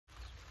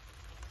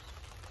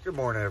Good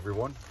morning,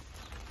 everyone.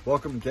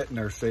 Welcome to Getting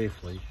There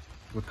Safely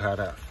with Pat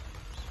F.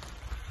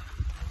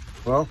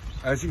 Well,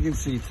 as you can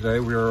see today,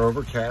 we are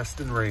overcast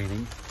and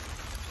raining,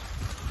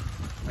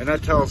 and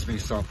that tells me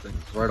something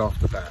right off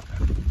the bat.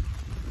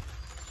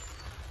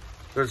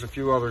 There's a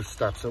few other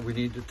steps that we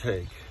need to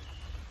take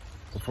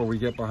before we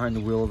get behind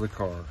the wheel of the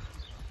car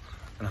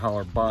and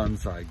holler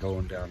bonsai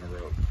going down the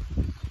road.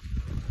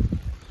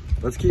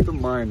 Let's keep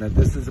in mind that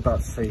this is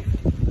about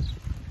safety,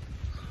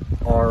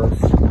 ours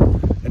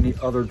and the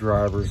other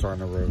drivers on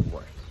the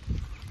roadway.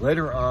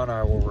 Later on,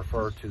 I will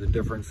refer to the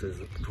differences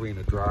between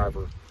a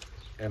driver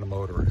and a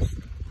motorist.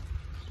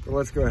 But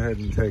let's go ahead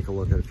and take a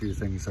look at a few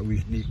things that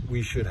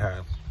we should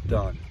have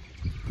done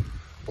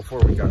before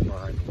we got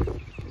behind the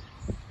wheel.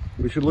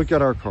 We should look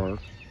at our car,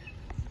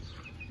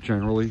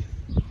 generally,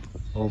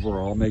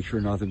 overall, make sure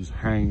nothing's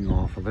hanging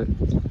off of it,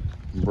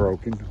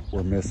 broken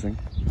or missing.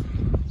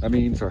 That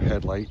means our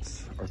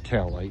headlights, our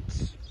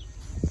taillights,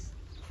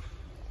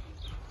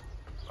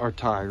 our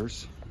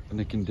tires and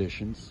the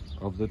conditions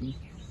of them.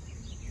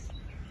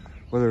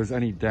 Whether there's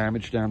any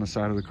damage down the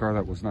side of the car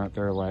that was not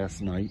there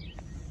last night.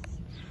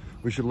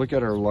 We should look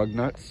at our lug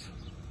nuts,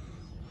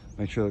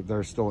 make sure that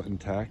they're still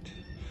intact.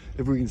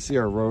 If we can see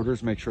our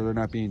rotors, make sure they're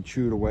not being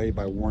chewed away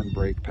by worn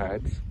brake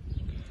pads.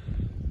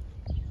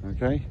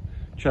 Okay,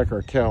 check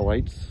our tail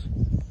lights.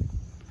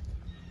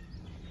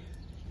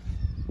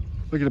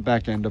 Look at the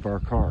back end of our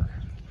car.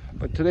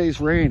 But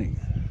today's raining,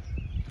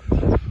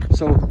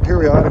 so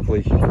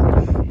periodically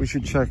we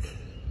should check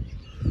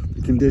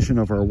the condition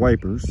of our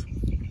wipers.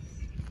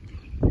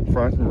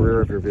 Front and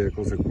rear of your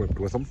vehicle is equipped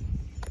with them.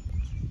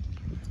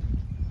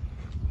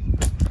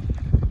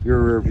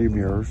 Your rear view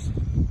mirrors.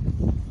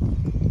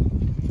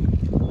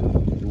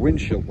 Your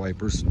windshield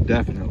wipers,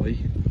 definitely.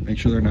 Make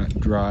sure they're not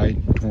dry,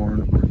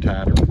 torn, or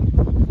tattered.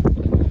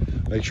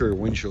 Make sure your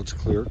windshield's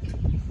clear.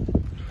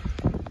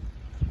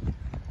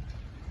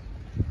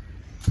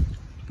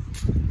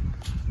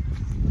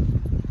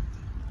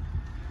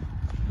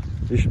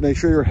 You should make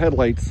sure your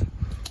headlights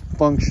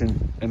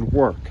function and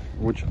work,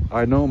 which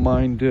I know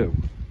mine do.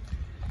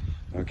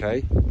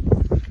 Okay?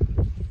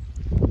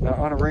 Now,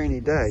 on a rainy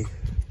day,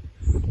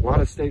 a lot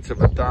of states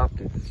have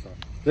adopted this.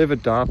 They've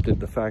adopted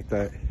the fact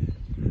that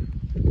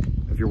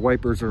if your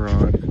wipers are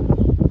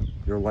on,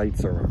 your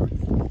lights are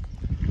on.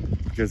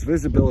 Because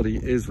visibility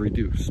is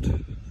reduced.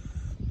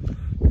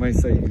 You might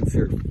say you can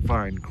see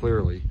fine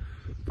clearly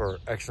for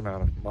X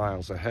amount of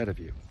miles ahead of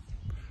you.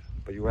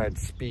 But you add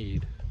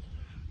speed,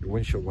 your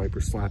windshield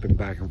wipers slapping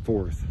back and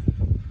forth.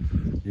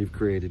 You've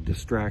created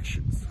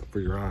distractions for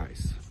your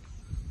eyes.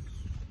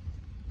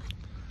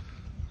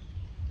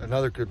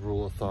 Another good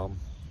rule of thumb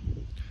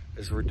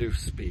is reduce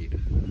speed,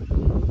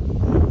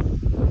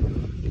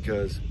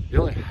 because you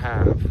only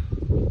have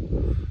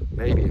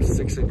maybe a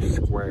 6-inch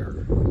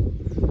square,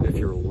 if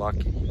you're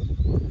lucky,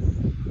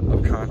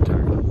 of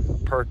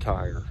contact per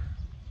tire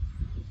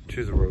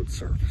to the road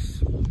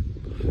surface.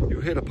 You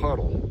hit a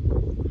puddle,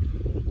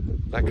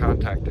 that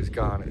contact is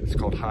gone, and it's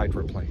called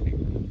hydroplaning.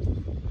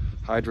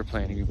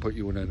 Hydroplaning can put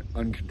you in an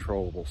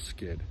uncontrollable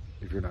skid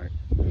if you're not.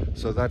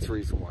 So that's the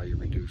reason why you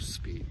reduce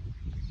speed.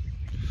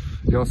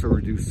 You also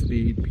reduce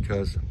speed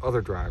because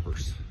other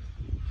drivers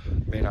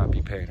may not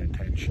be paying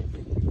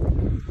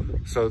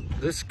attention. So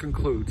this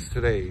concludes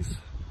today's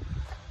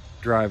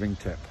driving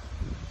tip.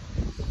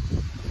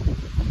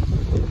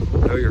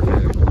 Know your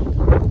vehicle.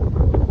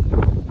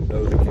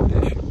 Know the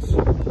conditions.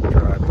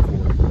 Drive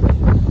accordingly.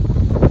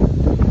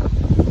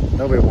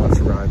 Nobody wants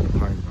to ride in the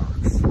pine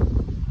box.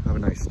 Have a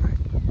nice night.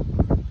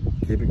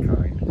 Keep it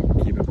kind.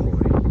 Keep it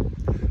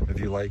polite. If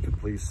you like it,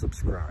 please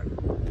subscribe.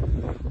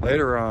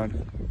 Later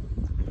on,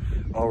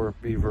 I'll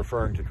be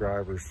referring to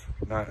drivers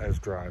not as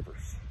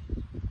drivers,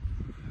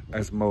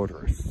 as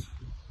motorists.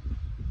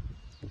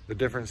 The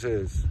difference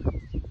is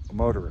a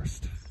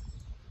motorist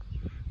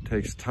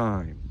takes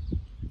time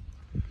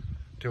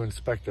to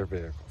inspect their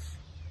vehicles.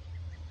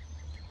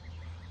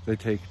 They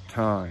take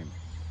time.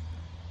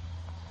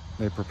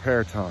 They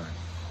prepare time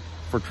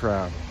for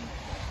travel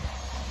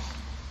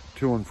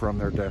to and from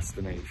their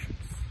destinations.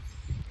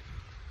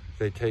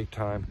 They take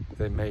time,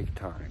 they make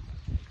time.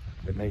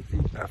 They make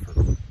the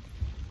effort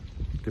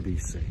to be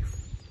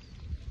safe.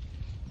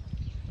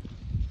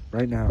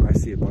 Right now, I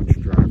see a bunch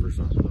of drivers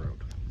on the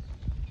road.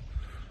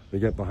 They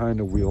get behind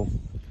the wheel,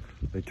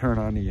 they turn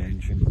on the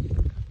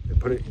engine, they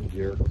put it in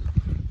gear,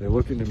 they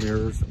look in the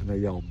mirrors and they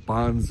yell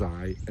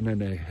bonsai, and then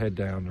they head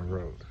down the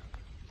road.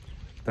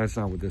 That's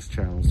not what this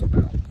channel's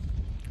about.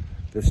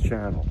 This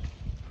channel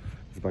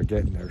is about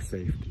getting there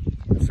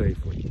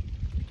safely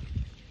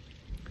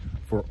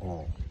for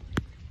all.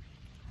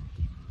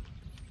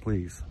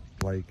 Please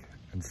like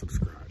and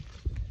subscribe.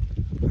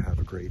 Have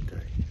a great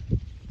day.